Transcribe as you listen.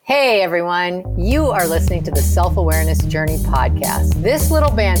Hey everyone, you are listening to the Self-Awareness Journey podcast. This little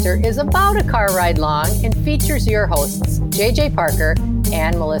banter is about a car ride long and features your hosts, JJ Parker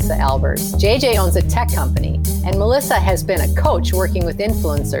and Melissa Albers. JJ owns a tech company and Melissa has been a coach working with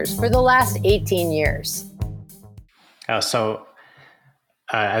influencers for the last 18 years. I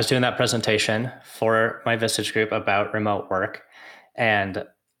was doing that presentation for my Vistage group about remote work. And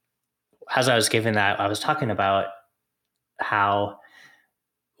as I was giving that, I was talking about how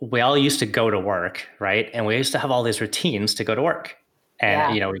we all used to go to work, right? And we used to have all these routines to go to work.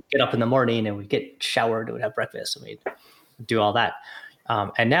 And, we'd get up in the morning and we'd get showered, we'd have breakfast and we'd do all that.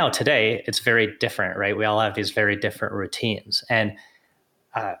 And now today it's very different, right? We all have these very different routines. And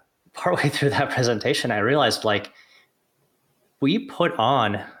partway through that presentation, I realized we're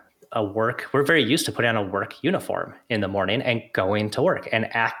very used to putting on a work uniform in the morning and going to work and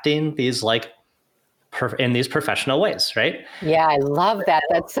acting these in these professional ways, right? Yeah, I love that.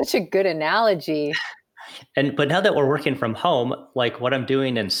 That's such a good analogy. But now that we're working from home, what I'm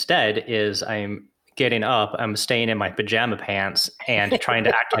doing instead is I'm getting up, I'm staying in my pajama pants and trying to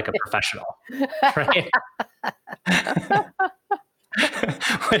act like a professional, right?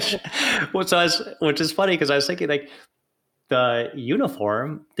 which is funny because I was thinking the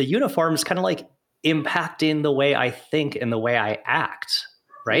uniform is kind of impacting the way I think and the way I act,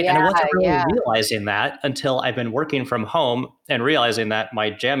 right? Yeah, and I wasn't really realizing that until I've been working from home and realizing that my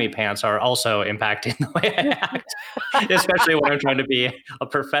jammy pants are also impacting the way I act, especially when I'm trying to be a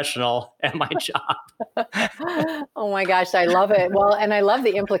professional at my job. Oh my gosh, I love it. Well, and I love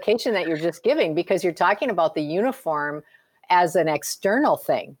the implication that you're just giving because you're talking about the uniform as an external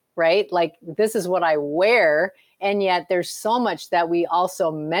thing, right? Like this is what I wear. And yet there's so much that we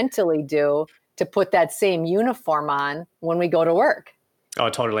also mentally do to put that same uniform on when we go to work. Oh,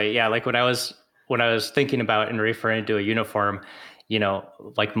 totally. Yeah. When I was thinking about and referring to a uniform,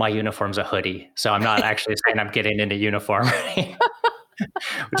 my uniform's a hoodie. So I'm not actually saying I'm getting into uniform, right?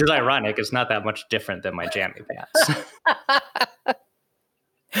 Which is ironic. It's not that much different than my jammy pants.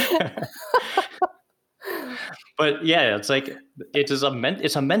 But yeah, it's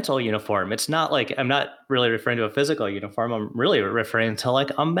a mental uniform. It's not I'm not really referring to a physical uniform. I'm really referring to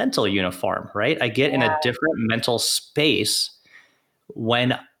a mental uniform, right? I get in a different mental space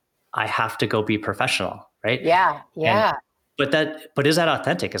when I have to go be professional, right? Yeah. But is that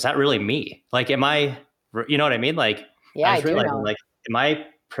authentic? Is that really me? Am I, you know what I mean? Yeah, I was realizing, am I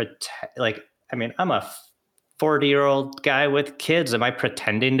I'm a 40-year-old guy with kids. Am I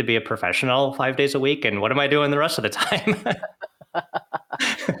pretending to be a professional 5 days a week? And what am I doing the rest of the time?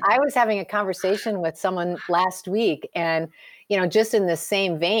 I was having a conversation with someone last week and, just in the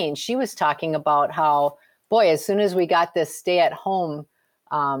same vein, she was talking about how, boy, as soon as we got this stay at home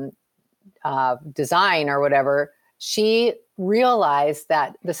design or whatever, she realized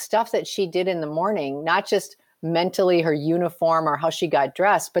that the stuff that she did in the morning, not just mentally her uniform or how she got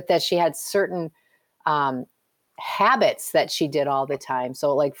dressed, but that she had certain habits that she did all the time.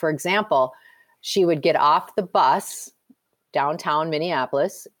 So for example, she would get off the bus downtown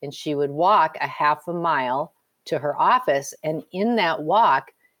Minneapolis and she would walk a half a mile to her office. And in that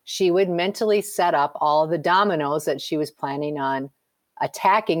walk, she would mentally set up all of the dominoes that she was planning on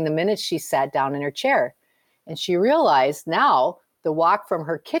attacking the minute she sat down in her chair. And she realized now the walk from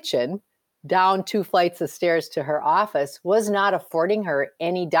her kitchen down 2 flights of stairs to her office was not affording her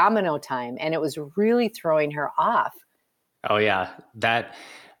any domino time. And it was really throwing her off. Oh yeah. That's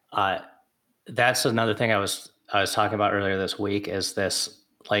another thing I was talking about earlier this week is this,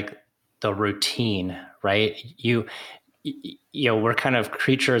 the routine, right? We're kind of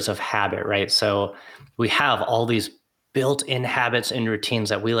creatures of habit, right? So we have all these built-in habits and routines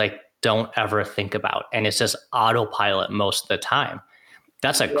that we don't ever think about. And it's just autopilot most of the time.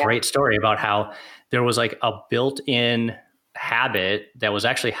 That's a great story about how there was a built-in habit that was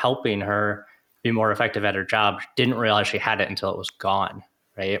actually helping her be more effective at her job. Didn't realize she had it until it was gone,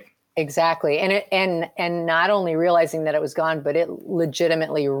 right? Exactly. And not only realizing that it was gone, but it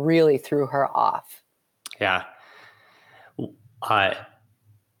legitimately really threw her off. Yeah.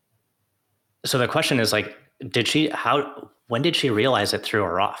 So the question is when did she realize it threw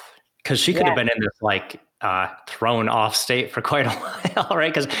her off? Because she could have been in this thrown off state for quite a while,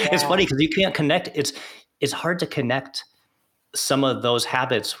 right? Because it's funny because you can't connect. It's hard to connect some of those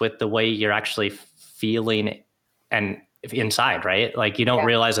habits with the way you're actually feeling and inside, right? You don't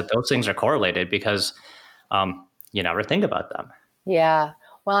realize that those things are correlated because you never think about them. Yeah.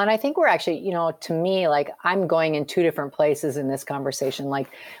 Well, and I think we're actually, to me, I'm going in two different places in this conversation.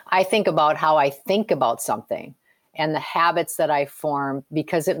 I think about how I think about something and the habits that I form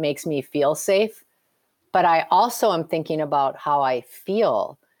because it makes me feel safe. But I also am thinking about how I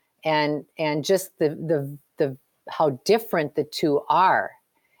feel and just the how different the two are,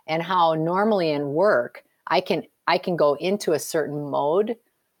 and how normally in work I can go into a certain mode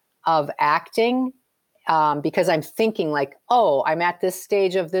of acting, because I'm thinking like, oh, I'm at this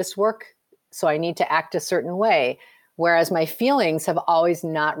stage of this work, so I need to act a certain way. Whereas my feelings have always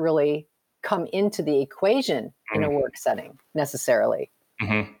not really come into the equation in a work setting necessarily.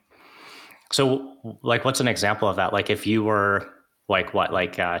 Mm-hmm. So like, what's an example of that? Like if you were like what,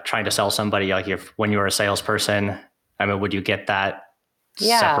 like trying to sell somebody, like if when you were a salesperson, I mean, would you get that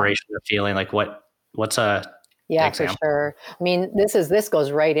separation of feeling? Like what's a For example? sure. I mean, this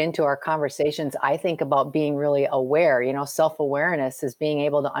goes right into our conversations. I think about being really aware. Self-awareness is being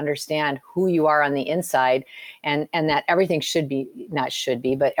able to understand who you are on the inside, and that everything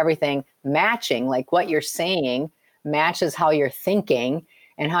but everything matching, like what you're saying matches how you're thinking,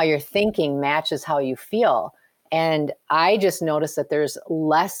 and how you're thinking matches how you feel. And I just noticed that there's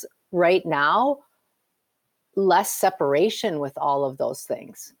less right now, less separation with all of those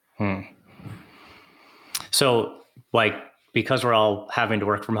things. So like, because we're all having to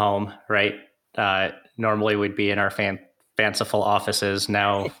work from home, right? Normally we'd be in our fanciful offices.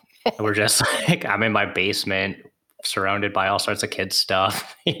 Now we're just like, I'm in my basement surrounded by all sorts of kids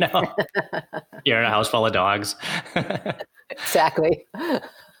stuff, you're in a house full of dogs. Exactly.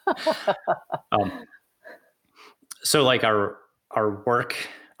 So like our work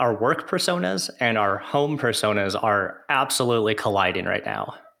personas and our home personas are absolutely colliding right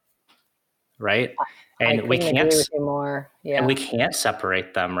now, right? I And we couldn't can't agree with you more. and Yeah. we can't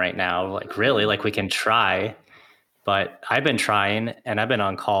separate them right now. Like really, like we can try, but I've been trying, and I've been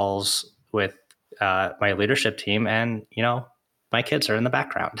on calls with my leadership team, and my kids are in the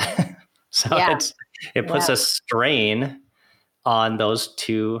background. So Yeah. it puts a strain on those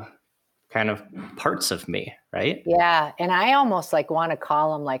two kind of parts of me, right? Yeah. And I almost like want to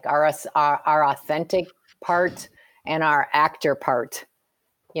call them like our authentic part and our actor part.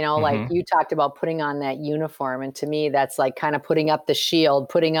 Like you talked about putting on that uniform. And to me, that's like kind of putting up the shield,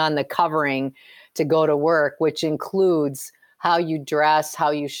 putting on the covering to go to work, which includes how you dress,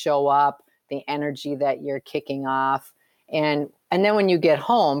 how you show up, the energy that you're kicking off. And then when you get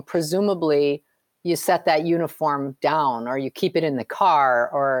home, presumably you set that uniform down, or you keep it in the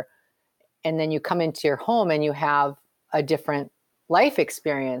car, and then you come into your home and you have a different life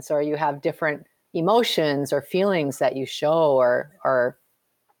experience, or you have different emotions or feelings that you show, or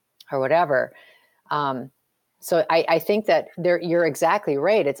whatever. So I think that you're exactly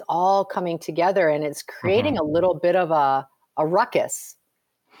right. It's all coming together, and it's creating a little bit of a ruckus.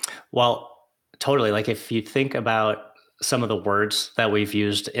 Well, totally. Like if you think about some of the words that we've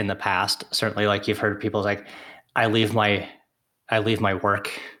used in the past, certainly like you've heard people like, I leave my work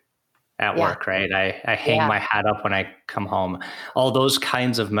at work, right? I hang my hat up when I come home. All those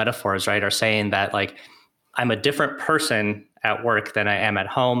kinds of metaphors, right, are saying that like I'm a different person at work than I am at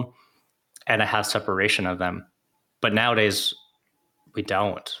home, and I have separation of them. But nowadays we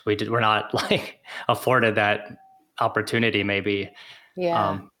don't. We're not like afforded that opportunity maybe.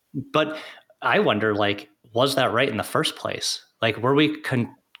 Yeah. But I wonder, like, was that right in the first place? Like, were we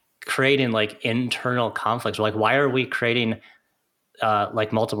creating like internal conflicts? Like, why are we creating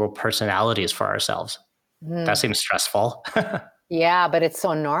like multiple personalities for ourselves? That seems stressful. Yeah, but it's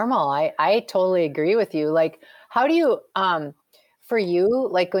so normal. I totally agree with you. Like, how do you for you,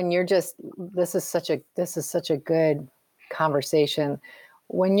 like when you're just this is such a good conversation.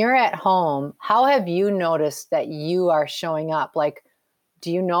 When you're at home, how have you noticed that you are showing up? Like, do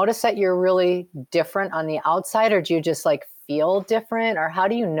you notice that you're really different on the outside, or do you just like feel different, or how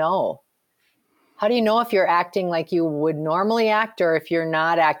do you know? How do you know if you're acting like you would normally act, or if you're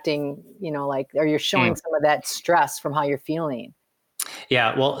not acting, like, or you're showing some of that stress from how you're feeling?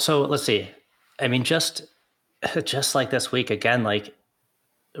 Yeah. Well, so let's see. I mean, just like this week again, like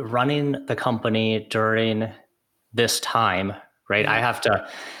running the company during this time, right? I have to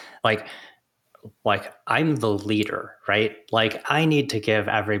like I'm the leader, right? Like I need to give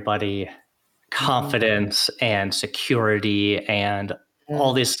everybody confidence and security and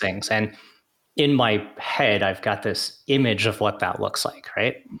all these things. And in my head, I've got this image of what that looks like,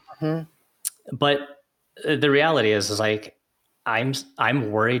 right? But the reality is like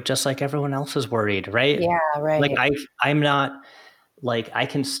I'm worried just like everyone else is worried, right? Yeah, Like right. I'm not like I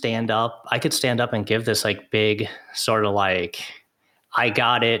could stand up and give this like big sort of like I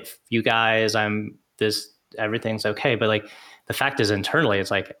got it, you guys, I'm this, everything's okay. But like the fact is internally,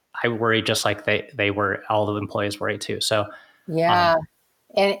 it's like I worry just like they were, all the employees worry too. So Yeah.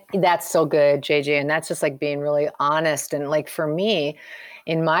 And that's so good, JJ. And that's just like being really honest. And like for me,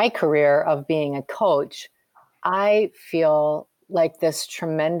 in my career of being a coach, I feel like this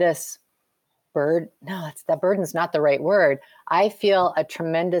tremendous that burden's not the right word. I feel a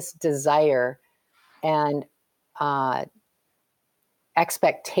tremendous desire and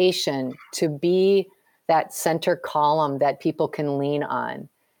expectation to be that center column that people can lean on.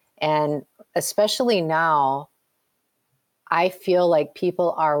 And especially now, I feel like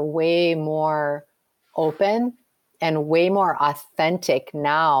people are way more open and way more authentic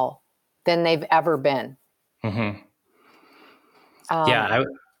now than they've ever been. Mm-hmm.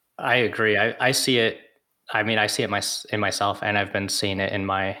 I agree. I see it. I mean, I see it in myself, and I've been seeing it in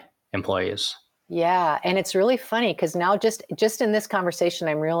my employees. Yeah. And it's really funny because now just in this conversation,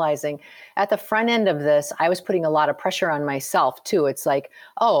 I'm realizing at the front end of this, I was putting a lot of pressure on myself too. It's like,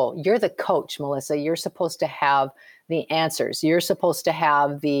 oh, you're the coach, Melissa. You're supposed to have the answers. You're supposed to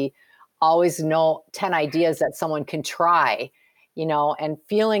have the always know 10 ideas that someone can try, and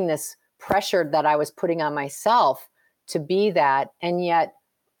feeling this pressure that I was putting on myself to be that. And yet,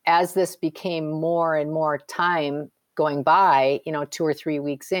 as this became more and more time going by, 2 or 3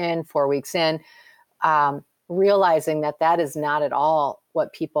 weeks in, 4 weeks in, realizing that is not at all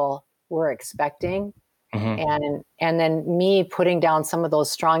what people were expecting. Mm-hmm. And then me putting down some of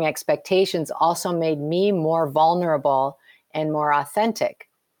those strong expectations also made me more vulnerable and more authentic,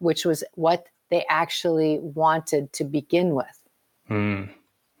 which was what they actually wanted to begin with.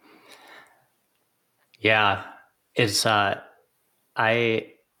 Yeah, it's I've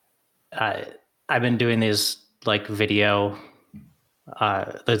been doing these like videos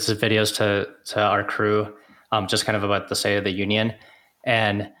to our crew, just kind of about the state of the union.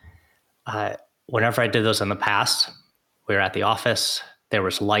 And whenever I did those in the past, we were at the office, there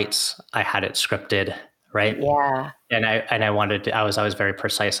was lights, I had it scripted, right? Yeah. And I was always very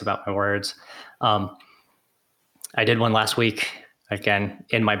precise about my words. I did one last week, again,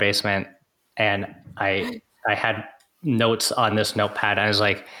 in my basement, and I had notes on this notepad. I was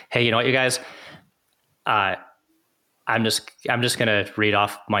like, hey, you know what, you guys, I'm just going to read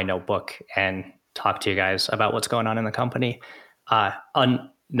off my notebook and talk to you guys about what's going on in the company. On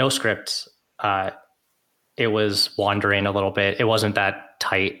no scripts. It was wandering a little bit. It wasn't that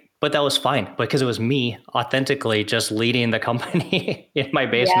tight, but that was fine because it was me authentically just leading the company in my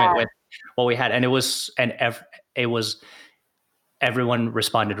basement with what we had. And everyone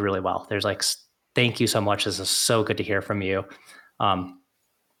responded really well. There's like, thank you so much. This is so good to hear from you.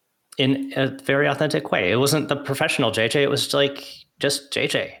 In a very authentic way. It wasn't the professional JJ. It was like just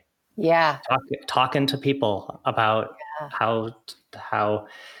JJ. Yeah. Talking to people about how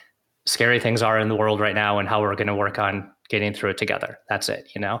scary things are in the world right now and how we're going to work on getting through it together. That's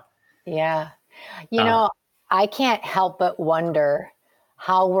it, Yeah. I can't help but wonder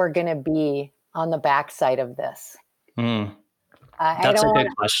how we're going to be on the backside of this. That's a good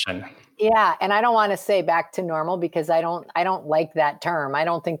question. Yeah. And I don't want to say back to normal because I don't like that term. I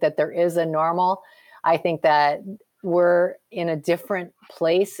don't think that there is a normal. I think that we're in a different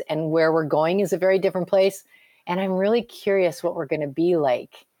place and where we're going is a very different place. And I'm really curious what we're going to be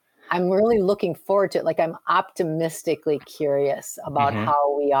like. I'm really looking forward to it. Like I'm optimistically curious about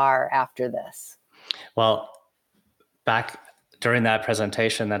how we are after this. Well, back during that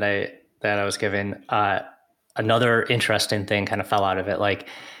presentation that I was giving, another interesting thing kind of fell out of it. Like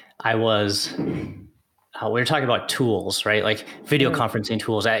we were talking about tools, right? Like video conferencing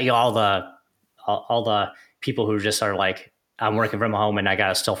tools. All the people who just are like, I'm working from home and I got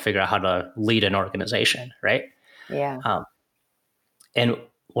to still figure out how to lead an organization, right? Yeah. And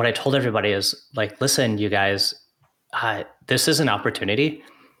what I told everybody is like, listen, you guys, this is an opportunity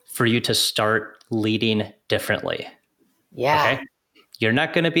for you to start leading differently. Yeah. Okay. You're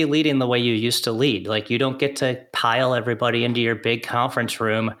not going to be leading the way you used to lead. Like you don't get to pile everybody into your big conference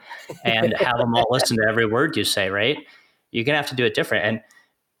room and have them all listen to every word you say, right? You're going to have to do it different.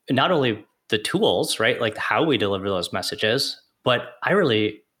 And not only the tools, right? Like how we deliver those messages, but I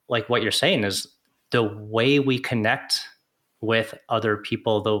really like what you're saying is the way we connect with other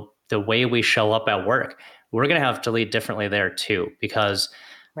people, the way we show up at work, we're going to have to lead differently there too, because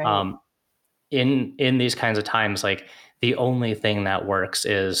in these kinds of times, like the only thing that works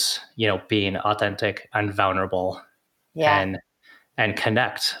is, being authentic and vulnerable and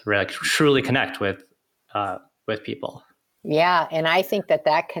connect, like truly connect with people. Yeah. And I think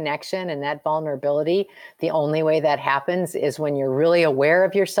that connection and that vulnerability, the only way that happens is when you're really aware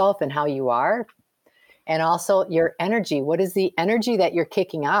of yourself and how you are. And also your energy. What is the energy that you're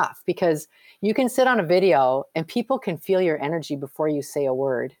kicking off? Because you can sit on a video and people can feel your energy before you say a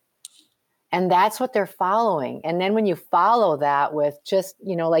word. And that's what they're following. And then when you follow that with just,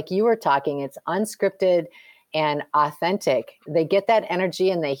 like you were talking, it's unscripted and authentic. They get that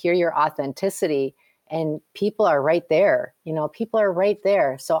energy and they hear your authenticity And people are right there. People are right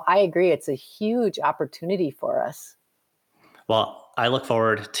there. So I agree. It's a huge opportunity for us. Well, I look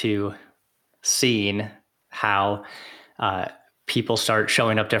forward to seeing how people start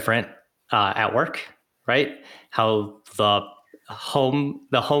showing up different at work, right? How the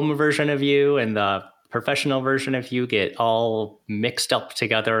home version of you and the professional version of you get all mixed up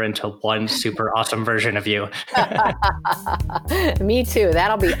together into one super awesome version of you. Me too.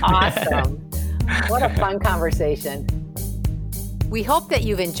 That'll be awesome. What a fun conversation. We hope that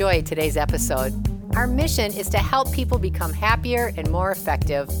you've enjoyed today's episode. Our mission is to help people become happier and more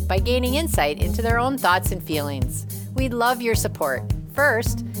effective by gaining insight into their own thoughts and feelings. We'd love your support.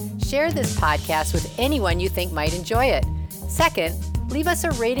 First, share this podcast with anyone you think might enjoy it. Second, leave us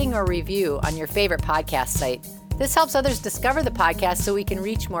a rating or review on your favorite podcast site. This helps others discover the podcast so we can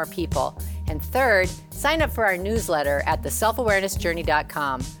reach more people. And third, sign up for our newsletter at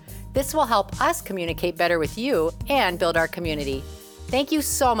theselfawarenessjourney.com. This will help us communicate better with you and build our community. Thank you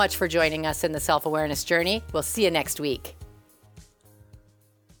so much for joining us in the Self-Awareness Journey. We'll see you next week.